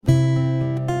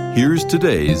Here's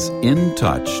today's In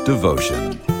Touch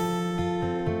devotion.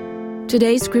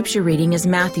 Today's scripture reading is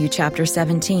Matthew chapter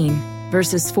 17,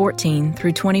 verses 14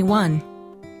 through 21.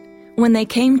 When they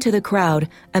came to the crowd,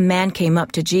 a man came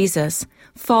up to Jesus,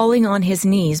 falling on his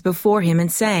knees before him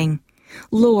and saying,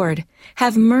 "Lord,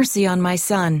 have mercy on my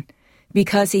son,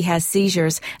 because he has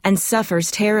seizures and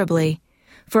suffers terribly.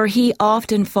 For he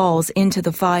often falls into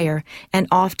the fire and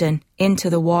often into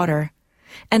the water.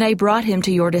 And I brought him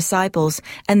to your disciples,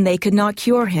 and they could not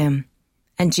cure him."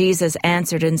 And Jesus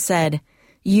answered and said,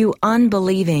 "You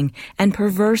unbelieving and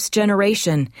perverse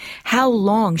generation, how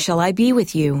long shall I be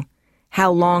with you?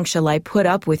 How long shall I put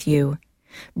up with you?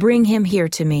 Bring him here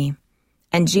to me."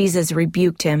 And Jesus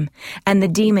rebuked him, and the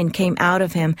demon came out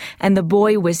of him, and the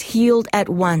boy was healed at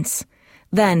once.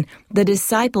 Then the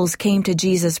disciples came to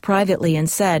Jesus privately and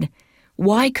said,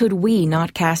 "Why could we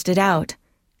not cast it out?"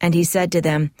 And he said to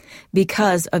them,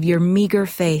 "Because of your meager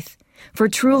faith. For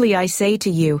truly I say to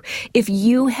you, if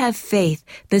you have faith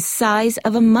the size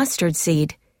of a mustard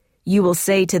seed, you will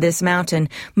say to this mountain,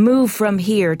 'Move from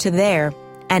here to there,'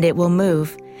 and it will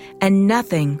move, and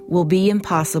nothing will be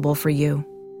impossible for you."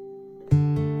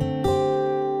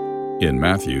 In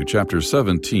Matthew chapter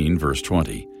 17, verse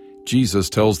 20,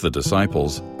 Jesus tells the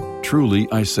disciples, "Truly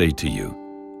I say to you,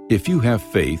 if you have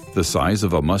faith the size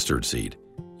of a mustard seed,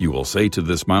 you will say to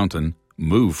this mountain,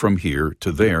 'Move from here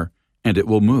to there,' and it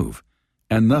will move,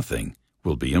 and nothing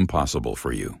will be impossible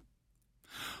for you."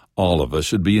 All of us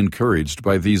should be encouraged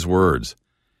by these words.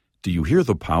 Do you hear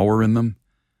the power in them?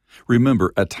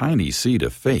 Remember, a tiny seed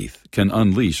of faith can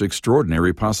unleash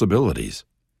extraordinary possibilities.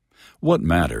 What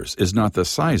matters is not the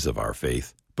size of our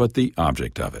faith, but the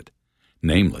object of it,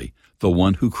 namely, the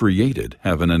one who created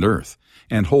heaven and earth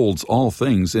and holds all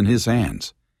things in his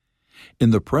hands.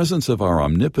 In the presence of our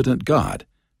omnipotent God,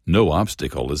 no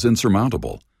obstacle is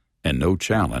insurmountable, and no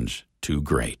challenge too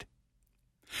great.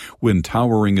 When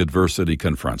towering adversity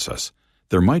confronts us,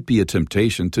 there might be a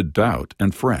temptation to doubt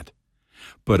and fret.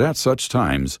 But at such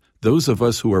times, those of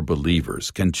us who are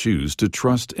believers can choose to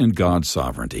trust in God's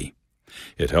sovereignty.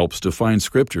 It helps to find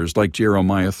scriptures like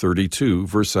Jeremiah 32,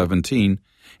 verse 17,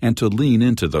 and to lean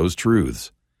into those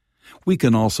truths. We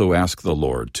can also ask the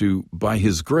Lord to, by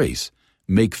His grace,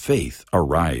 make faith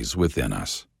arise within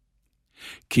us.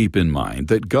 Keep in mind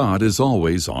that God is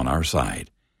always on our side,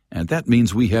 and that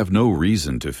means we have no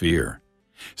reason to fear.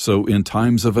 So in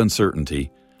times of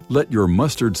uncertainty, let your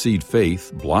mustard seed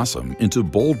faith blossom into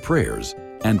bold prayers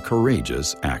and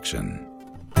courageous action.